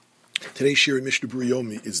Today's shir in Mishnah Berurah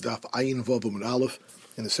Yomi is Daf Ayin Vav Amud Aleph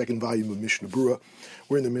in the second volume of Mishnah Berurah.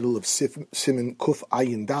 We're in the middle of Siman Kuf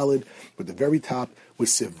Ayin Dalid, with the very top with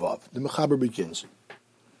Siv Vav. The Mechaber begins.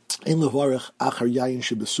 In Levarech Achar Yayin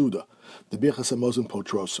Shebesuda, the Birchas Hamazon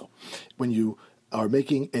Potroso. When you are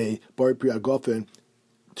making a Bar Pri Agofen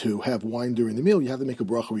to have wine during the meal, you have to make a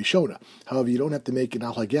bracha rishona. However, you don't have to make an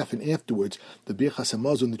al hagefen afterwards. The birchas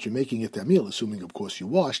hamazon that you're making at that meal, assuming of course you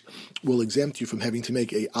washed, will exempt you from having to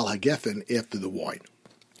make a al hagefen after the wine.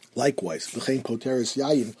 Likewise, v'chein poteres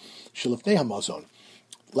yayin shelifnei hamazon.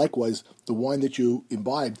 Likewise, the wine that you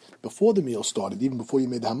imbibed before the meal started, even before you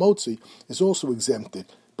made the hamotzi, is also exempted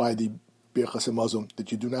by the birchas hamazon,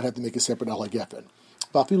 that you do not have to make a separate al hagefen.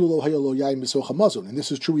 And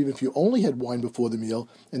this is true even if you only had wine before the meal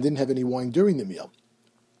and didn't have any wine during the meal.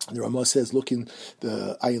 The Ramah says, look in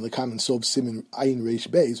the Ayin Lekam and Sov Siman Ayin Reish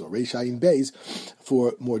Beis, or Reish Ayin Beis,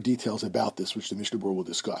 for more details about this, which the Mishnah Berurah will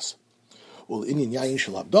discuss. Well, in Yayin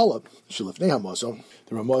Shel Havdalah, Shelifnei Hamazon,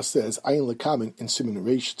 the Ramah says, Ayin Lekam in Siman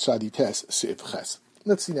Reish Tzadi Tes Siv Ches.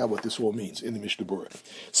 Let's see now what this all means in the Mishnah Berurah.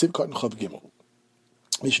 Siv Katan Chav Gimel.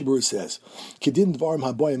 Mishnah Berurah says, "Kedin dvarim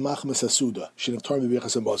haboyim machmas hasuda shenavtarim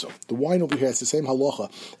b'birchas hamazon." The wine over here has the same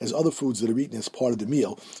halacha as other foods that are eaten as part of the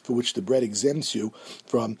meal, for which the bread exempts you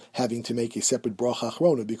from having to make a separate bracha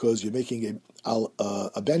achrona, because you're making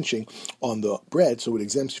a benching on the bread, so it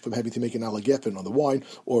exempts you from having to make an alagefen on the wine,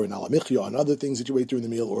 or an alamichya on other things that you ate during the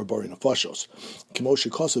meal, or a barin afashos. Kemo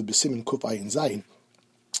shekasav b'simin kuf ayin zayin,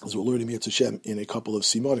 as we're learning Yetz Hashem in a couple of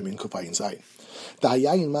simonim in kuf ayin zayin.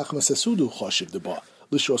 Da'ayin machmas hasudu choshev deba.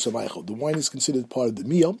 The wine is considered part of the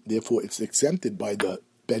meal, therefore it's exempted by the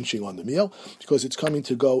benching on the meal, because it's coming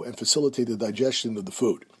to go and facilitate the digestion of the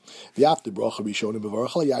food. The after bracha rishonim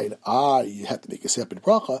b'varach al yayin, you have to make a separate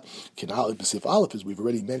bracha, kinalif b'sif aleph, as we've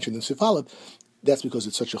already mentioned in sif aleph. That's because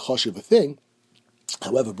it's such a choshev a thing.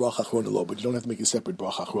 However, bracha achrona lo, but you don't have to make a separate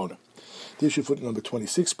bracha achrona. The issue footnote number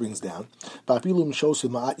 26 brings down, the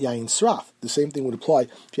same thing would apply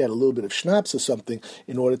if you had a little bit of schnapps or something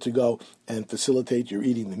in order to go and facilitate your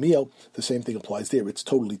eating the meal. The same thing applies there. It's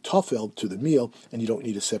totally tofel to the meal, and you don't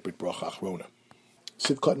need a separate bracha achrona.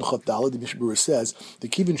 Sivkat and Chavdala, the Mishnah Berurah says, the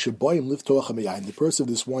kivin shaboyim liftoach hamayayin. The purpose of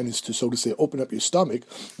this wine is to, so to say, open up your stomach,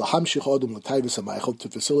 to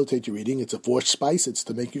facilitate your eating. It's a forced spice. It's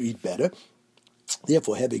to make you eat better.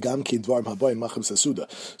 Therefore, so even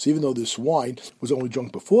though this wine was only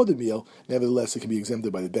drunk before the meal, nevertheless it can be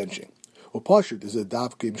exempted by the benching. Or pashut is a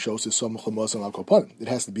davkim shows it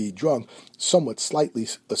has to be drunk somewhat slightly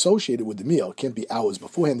associated with the meal. It can't be hours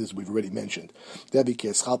beforehand, as we've already mentioned. Then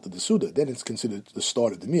it's considered the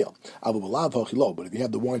start of the meal. But if you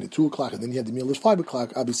have the wine at 2 o'clock and then you have the meal at 5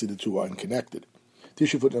 o'clock, obviously the two are unconnected.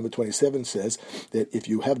 Tissue foot number 27 says that if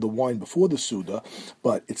you have the wine before the Suda,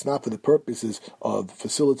 but it's not for the purposes of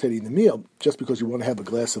facilitating the meal, just because you want to have a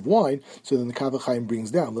glass of wine, so then the Kav HaChaim brings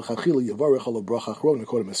down, you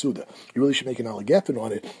really should make an alagefen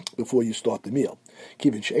on it before you start the meal.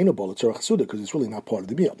 Because it's really not part of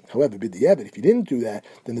the meal. However, if you didn't do that,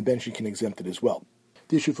 then the bench can exempt it as well.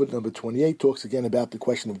 The issue foot number 28 talks again about the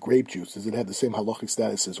question of grape juice. Does it have the same halachic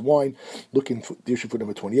status as wine? Looking for the issue foot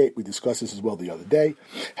number 28, we discussed this as well the other day.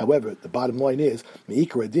 However, the bottom line is,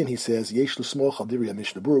 Me'ikar Adin, he says, Yesh l'smoch al divrei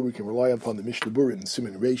Mishnah Berurah. We can rely upon the Mishnah Berurah in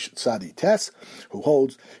Siman Reish Tzadi Tes, who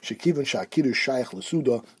holds, Shekivan sha'kiddush shayach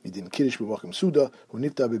l'suda, midin kiddush b'vachim suda, hu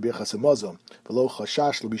nifta b'birchas hamazon, v'lo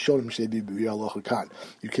chashash l'bishonim she'ebi b'viyah lochakan.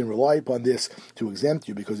 You can rely upon this to exempt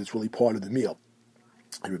you because it's really part of the meal.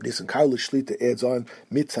 Reb Nisan Karlish Shlita adds on,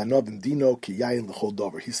 Mitzanov Dino Ki Yayin L'chol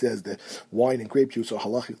Dover. He says that wine and grape juice are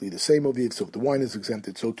halachically the same over here, so if the wine is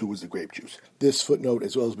exempted, so too is the grape juice. This footnote,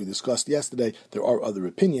 as well as we discussed yesterday, there are other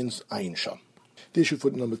opinions, Ayin Sham. The issue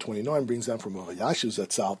footnote number 29 brings down from Rav Yashu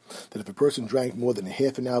Zatzal that if a person drank more than a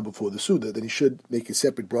half an hour before the Suda, then he should make a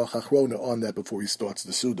separate bracha achrona on that before he starts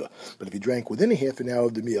the Suda. But if he drank within a half an hour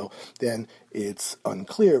of the meal, then it's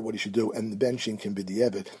unclear what he should do, and the benching can be the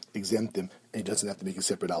evet, exempt him, and he doesn't have to make a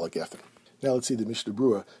separate alagefen. Now let's see the Mishnah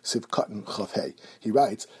Berurah, Siv Katan Chavhei. He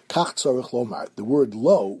writes, Kach tzarich lomar. The word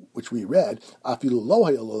lo, which we read, afilu lo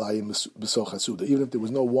hayalalayim b'soch hasuda. Even if there was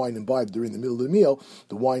no wine imbibed during the middle of the meal,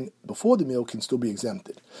 the wine before the meal can still be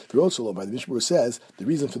exempted. Also lomar, the Mishnah Berurah says, the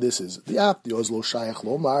reason for this is, the ap, the ozlo shayach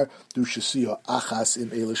lomar, du shesiya achas im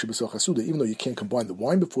elish b'soch hasuda. Even though you can't combine the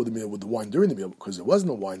wine before the meal with the wine during the meal, because there was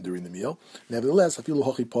no wine during the meal, nevertheless, afilu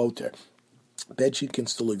hochi poter. Bedsheet can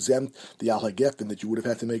still exempt the al hagefen that you would have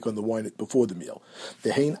had to make on the wine before the meal.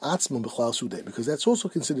 The hein atzmum b'chlal sudeh, because that's also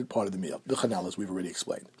considered part of the meal. The chanal, as we've already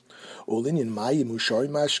explained. What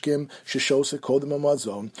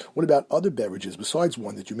about other beverages besides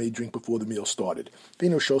one that you may drink before the meal started?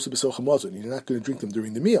 You're not going to drink them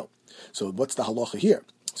during the meal. So what's the halacha here?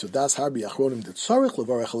 So das harbi achronim that tzarich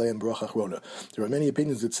levarach aleim bracha achrona. There are many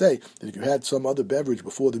opinions that say that if you had some other beverage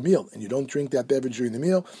before the meal and you don't drink that beverage during the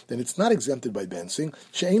meal, then it's not exempted by bensing.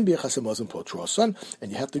 She'ein b'yachas hamazon potrosan,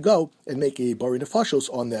 and you have to go and make a bari nefashos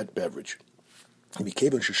on that beverage. Since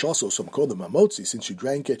you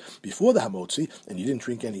drank it before the hamotzi and you didn't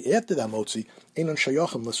drink any after the hamotzi,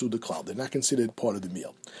 they're not considered part of the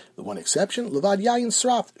meal. The one exception, levad yayin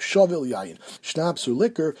sraf, shavil yayin. Schnapps or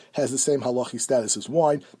liquor has the same halachi status as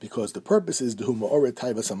wine because the purpose is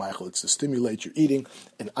it's to stimulate your eating,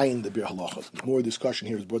 and ayin the bir halacha. More discussion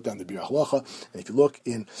here is brought down the bir halacha, and if you look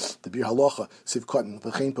in the bir halacha, sivkatan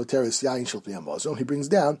v'chein poteris yayin shel pnei hamazon, he brings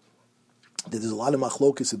down that there's a lot of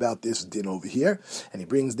machlokus about this din over here, and he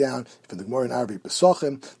brings down from the Gemara in Arvei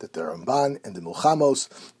Pesachim that the Ramban and the Milchamos,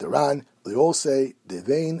 the Ran, they all say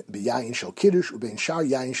devein b'yayin shel kiddush ubein shar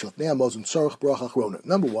yayin shel pnei hamazon tzarich bracha achrona.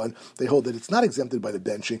 Number one, they hold that it's not exempted by the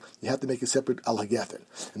benching; you have to make a separate al hagefen,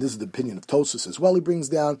 and this is the opinion of Tosfos as well. He brings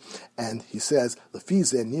down, and he says lefi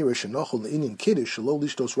zeh nira shenochol le'inyan kiddush shelo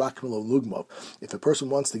lishtos rak melo lugmov. If a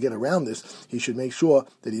person wants to get around this, he should make sure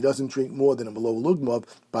that he doesn't drink more than a melo lugmov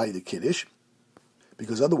by the kiddush,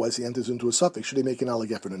 because otherwise he enters into a suffix, should he make an al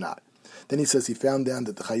hagefen or not. Then he says he found down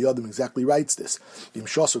that the Chayyim exactly writes this. If you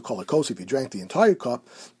drank the entire cup,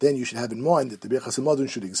 then you should have in mind that the Birchas Hamazon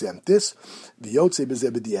should exempt this,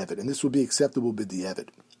 and this would be acceptable b'di'evid.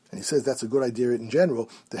 And he says that's a good idea in general,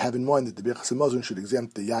 to have in mind that the Birchas Hamazon should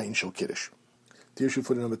exempt the Yayin Shel Kiddush. The issue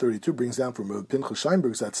for number 32 brings down from Pinchas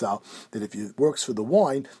Scheinberg's Zatzal that if it works for the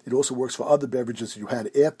wine, it also works for other beverages that you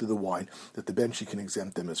had after the wine, that the bench can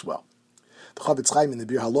exempt them as well. The Chavetz Chaim in the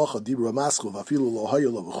Bir Halacha Dibra Maskov Afilu Lo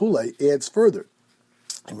Hayolo V'Chulei adds further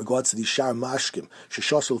in regards to the Shar Mashkim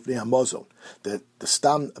Sheshosel Fnei Hamazon, that the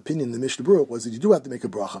Stam opinion in the Mishnah Berurah was that you do have to make a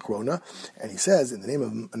bracha achrona, and he says in the name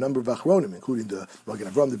of a number of achronim, including the Magen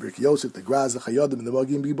Avram, the Birkei Yosef, the Graz, the Chayadim, and the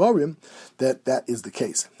Magim Bibarim, that is the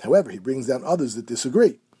case. However, he brings down others that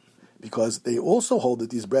disagree, because they also hold that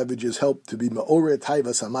these beverages help to be ma'oreh taiva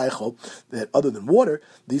samaycho, that other than water,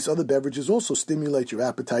 these other beverages also stimulate your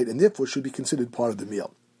appetite and therefore should be considered part of the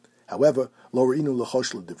meal. However, lo re'inu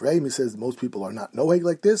l'chosh l'divrei, he says that most people are not noheg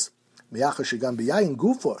like this, because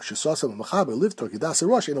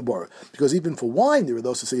even for wine, there are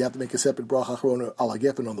those who say you have to make a separate bracha achrona al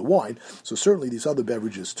hagefen on the wine, so certainly these other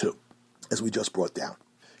beverages too, as we just brought down.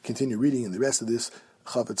 Continue reading in the rest of this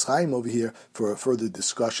Chavetz Chaim over here for a further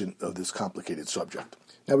discussion of this complicated subject.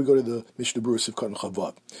 Now we go to the Mishnah Berurah Sivkot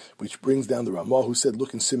Chavav, which brings down the Ramah, who said,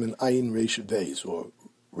 look in Siman Ayin Reish Beis, or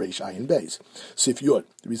Reish Ayin Beis. Sif Yod.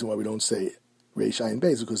 The reason why we don't say Reish Ayin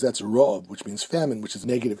Beis is because that's a Ra'av, which means famine, which is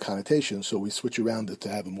negative connotation, so we switch around it to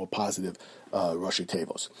have a more positive Rashi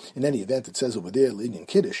Tevos. In any event, it says over there, Linyan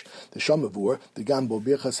Kiddush, the Shamavur, the Gambo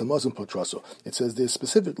Birchas Hamazon Potraso. It says there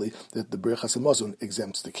specifically that the Birchas Hamazon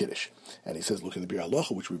exempts the Kiddush. And he says, look in the Bir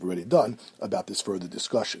Halacha, which we've already done, about this further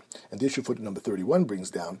discussion. And the issue footnote number 31 brings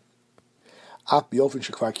down, if a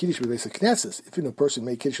person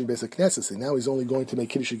made Kiddush in Beis HaKnesses, and now he's only going to make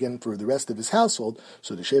Kiddush again for the rest of his household,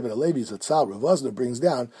 so the Shevet HaLevi Zatzal Rav Vazner brings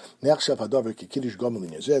down, as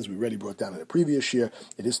we already brought down in the previous year,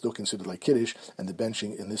 it is still considered like Kiddush, and the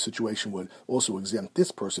benching in this situation would also exempt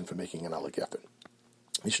this person from making an al hagefen.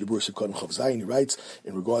 Mishnah Berurah Sivkot Chav Zayin, he writes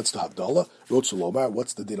in regards to Havdalah, Rotsulomar,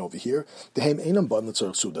 what's the din over here? The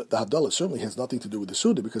Havdalah certainly has nothing to do with the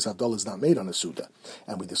Suda because Havdalah is not made on a Suda.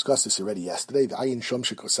 And we discussed this already yesterday, that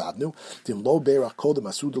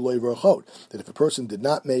if a person did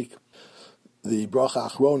not make the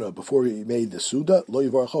bracha achrona before he made the Suda, lo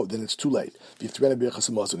yivarachov, then it's too late. He should let the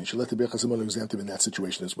Birchas Hamazon exempt him in that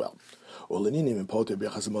situation as well. What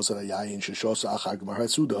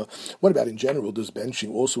about in general? Does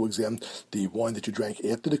benching also exempt the wine that you drank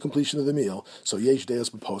after the completion of the meal? So yesh deos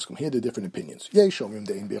b'poskim. Here there are different opinions. Yesh omrim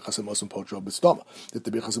dein Birchas Hamazon potro b'stama, that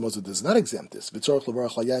the Birchas Hamazon does not exempt this. V'tzorach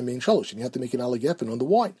levarach layayin mein shalosh, and you have to make an al hagefen on the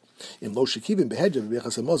wine. In lo shekivim behedja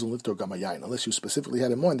Birchas Hamazon liftor gamayayin, unless you specifically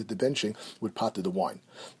had in mind that the benching would pot to the wine.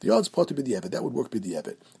 The odds pot to b'di'evet, that would work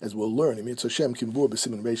b'di'evet, as we'll learn in Mitzvah Shem Kimbur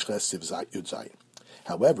b'simin reish ches siv yud zayin.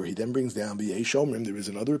 However, he then brings down the Shomrim. There is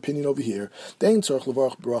another opinion over here. You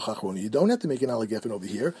don't have to make an al hagefen over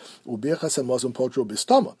here. That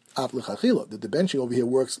the benching over here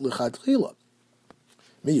works l'chadchila.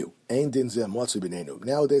 Miyu, ein din zeh motzi b'neinu.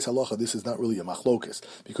 Nowadays, halacha, this is not really a machlokas,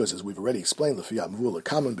 because as we've already explained, l'fiyat mvula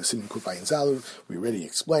kaman b'simin kufayin zalu, we already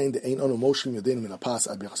explained, ein ono moshlim yadenim in a pas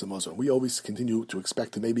ad b'chas hamazon. We always continue to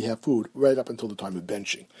expect to maybe have food right up until the time of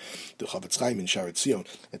benching. The Chavetz Chaim in Sharet Zion,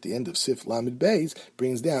 at the end of Sif Lamed Beis,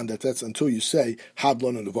 brings down that that's until you say,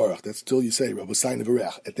 Hadlon and Nevarach, that's until you say, Rabbeinu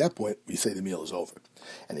Nevarach. At that point, we say the meal is over.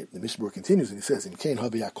 And the Mishnah continues and he says, "In Kain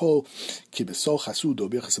Havi Yakol Kibeso Chasudo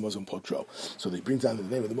Birchas Hamazon Potro." So he brings down the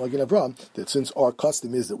name of the Magen Avraham that since our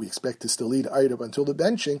custom is that we expect to still eat right up until the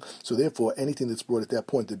benching, so therefore anything that's brought at that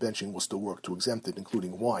point, the benching will still work to exempt it,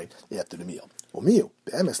 including wine after the meal. The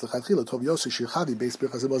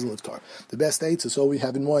best eights is all we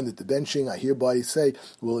have in mind that the benching, I hereby say,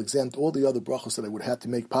 will exempt all the other brachos that I would have to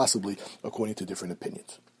make possibly according to different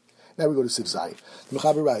opinions. Now we go to Sif Zayin. The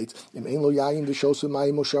Mechaber writes, if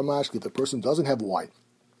a person doesn't have wine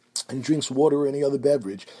and drinks water or any other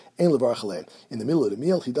beverage, in the middle of the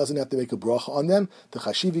meal, he doesn't have to make a bracha on them. The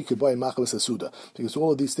chashivi could buy machlas asuda, because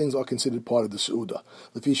all of these things are considered part of the suuda.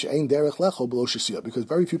 Because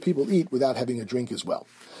very few people eat without having a drink as well.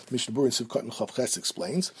 Mishnah Berurah in Sif Katan Chav Ches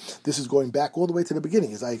explains, this is going back all the way to the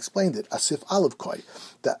beginning, as I explained it, Asif Aleph Koi,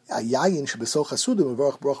 that ayayin shebeso chasuda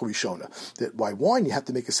mevarach bracha rishona, that by wine you have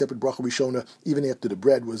to make a separate bracha rishona even after the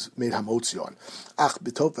bread was made hamotzi on. Ach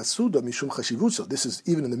betov asuda mishum chashivutso, this is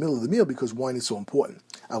even in the middle of the meal because wine is so important.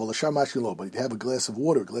 But if you have a glass of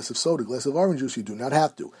water, a glass of soda, a glass of orange juice, you do not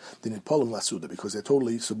have to. Then it polim lasuda, because they're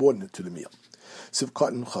totally subordinate to the meal. Sif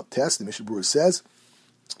Katan Chav Tes, the Mishnah Berurah says,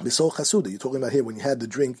 Bisol chasuda, you're talking about here when you had the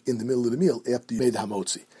drink in the middle of the meal after you made the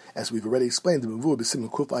hamotzi. As we've already explained, the mevur b'sim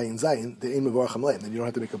kuf ayin zayin, the ein mevarach hamlein, then you don't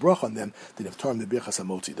have to make a bracha on them. Then if tarm the birchas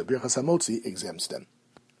hamotzi, the birchas hamotzi exempts them.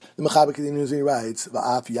 The Mechaber continues and he writes,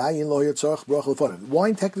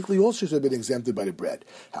 wine technically also should have been exempted by the bread.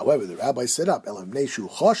 However, the rabbi set up,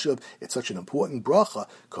 it's such an important bracha,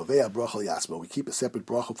 we keep a separate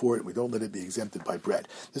bracha for it, and we don't let it be exempted by bread.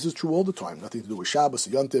 This is true all the time, nothing to do with Shabbos or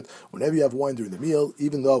Yontif. Whenever you have wine during the meal,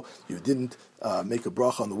 even though you didn't make a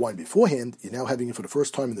bracha on the wine beforehand, you're now having it for the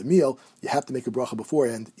first time in the meal, you have to make a bracha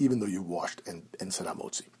beforehand, even though you washed and said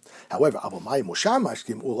hamotzi. However,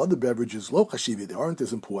 all other beverages, lo chashivi, they aren't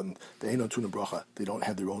as important. They ain't on tuna bracha. They don't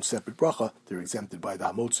have their own separate bracha. They're exempted by the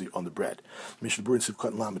hamotzi on the bread. Mishnah Berurah in Sif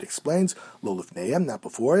Katan Lamed explains, lo lifneim, not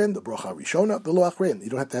beforehand, the bracha rishona, the lo achreim. You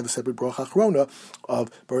don't have to have a separate bracha achrona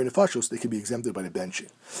of bari nefashos. They can be exempted by the benching.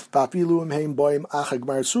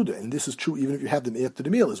 And this is true even if you have them after the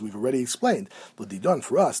meal, as we've already explained. But they done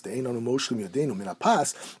for us, they ain't on emotionally yadenu min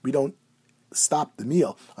pas. We don't stop the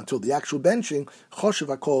meal until the actual benching.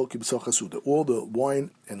 All the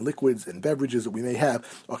wine and liquids and beverages that we may have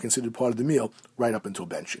are considered part of the meal right up until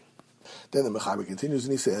benching. Then the Mechaber continues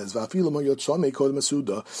and he says, and even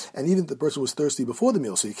if the person was thirsty before the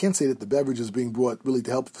meal, so you can't say that the beverage is being brought really to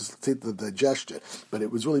help facilitate the digestion, but it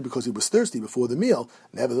was really because he was thirsty before the meal.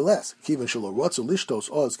 Nevertheless, since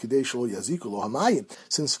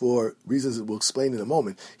for reasons that we'll explain in a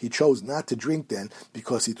moment, he chose not to drink then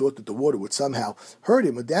because he thought that the water would somehow hurt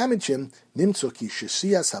him or damage him, therefore,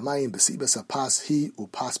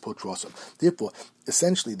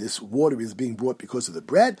 essentially, this water is being brought because of the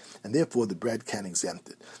bread, and therefore the bread can exempt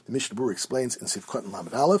it. The Mishnah Berurah explains in Sif Katan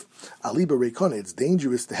Lamed Aleph, Aliba Reikona, it's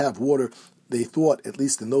dangerous to have water, they thought, at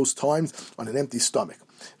least in those times, on an empty stomach.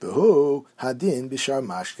 V'hu hadin b'shar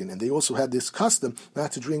mashkin, and they also had this custom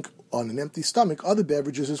not to drink on an empty stomach other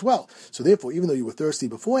beverages as well. So therefore, even though you were thirsty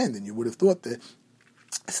beforehand, then you would have thought that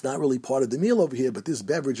it's not really part of the meal over here, but this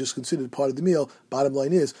beverage is considered part of the meal. Bottom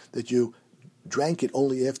line is that you drank it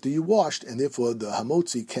only after you washed, and therefore the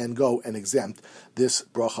hamotzi can go and exempt this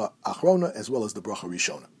bracha achrona as well as the bracha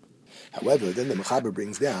rishona. However, then the Mechaber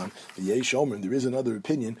brings down the Yesh Omer, there is another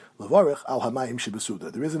opinion, Levarech al hamayim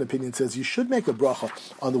shebesuda. There is an opinion that says you should make a bracha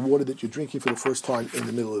on the water that you're drinking for the first time in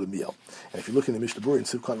the middle of the meal. And if you look in the Mishnah Berurah in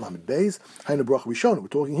Sif Katan Lamed Beis, Hainu bracha rishona, we're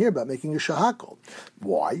talking here about making a shahakol.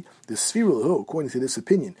 Why? The Sfira Lahu, according to this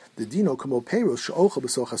opinion, the Dino kamo peiros she'ocha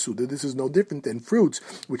b'soch hasuda, this is no different than fruits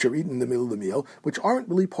which are eaten in the middle of the meal, which aren't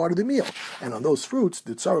really part of the meal. And on those fruits,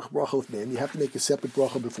 the tzarech bracha lefneim, you have to make a separate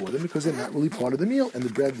bracha before them because they're not really part of the meal, and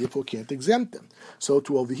the bread therefore can't exempt them. So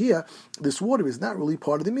to over here, this water is not really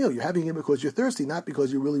part of the meal. You're having it because you're thirsty, not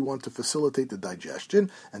because you really want to facilitate the digestion,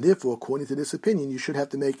 and therefore, according to this opinion, you should have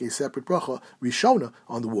to make a separate bracha rishona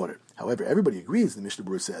on the water. However, everybody agrees, the Mishnah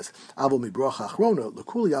Berurah says, Avol mi bracha achrona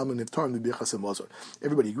l'kuli alman niftarim b'birchas hamazon.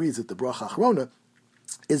 Everybody agrees that the bracha achrona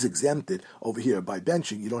is exempted over here by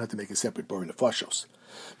benching. You don't have to make a separate bari nefashos.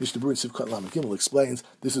 Mishnah Berurah Sivkat Lamed Gimel explains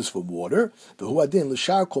this is for water. The huadin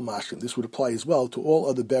l'shar kol mashkim. This would apply as well to all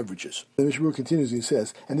other beverages. The Mishnah Berurah continues and he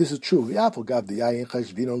says, and this is true.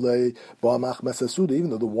 Even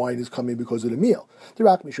though the wine is coming because of the meal. And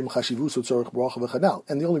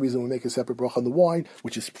the only reason we make a separate bracha on the wine,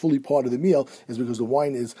 which is fully part of the meal, is because the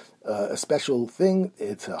wine is a special thing.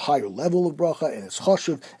 It's a higher level of bracha, and it's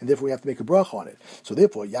choshev, and therefore we have to make a bracha on it. So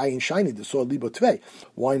therefore, yayin shiny the sor libo tvei.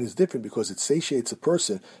 Wine is different because it satiates a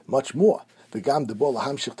person much more. And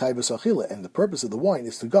the purpose of the wine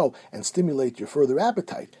is to go and stimulate your further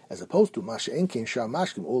appetite, as opposed to masha enkein shar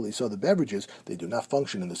mashkim, all these other beverages, they do not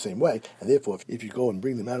function in the same way, and therefore if you go and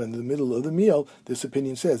bring them out in the middle of the meal, this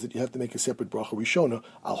opinion says that you have to make a separate bracha rishona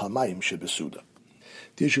al hamayim shebesuda.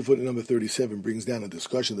 The issue footnote number 37 brings down a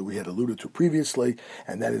discussion that we had alluded to previously,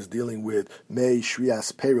 and that is dealing with mei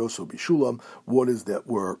shrias peros or bishulam, waters that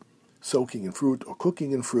were soaking in fruit or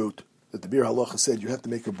cooking in fruit, that the Bir Halacha said you have to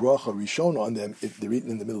make a bracha rishona on them if they're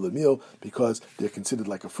eaten in the middle of the meal because they're considered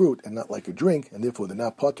like a fruit and not like a drink, and therefore they're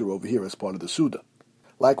not patur over here as part of the Suda.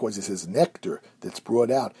 Likewise, it says nectar that's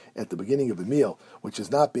brought out at the beginning of the meal, which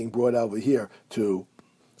is not being brought out over here to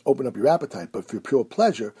open up your appetite, but for pure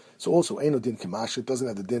pleasure. So also, Eino din kamash, it doesn't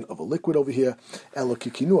have the din of a liquid over here, elo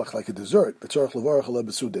kikinuach, like a dessert, b'tzorach levarach ala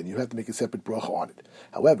b'suda, and you have to make a separate bracha on it.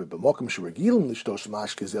 However, b'mokum sheregilim l'shtosh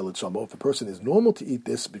mash kezel etzamo, if a person is normal to eat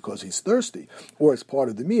this because he's thirsty, or as part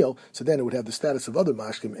of the meal, so then it would have the status of other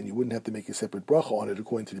mashkim, and you wouldn't have to make a separate bracha on it,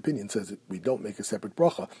 according to the opinion, says that we don't make a separate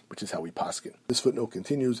bracha, which is how we paskin. This footnote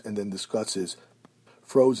continues, and then discusses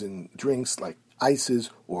frozen drinks like ices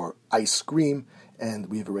or ice cream, and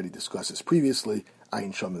we've already discussed this previously.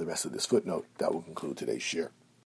 Ayin Shom and the rest of this footnote. That will conclude today's shir.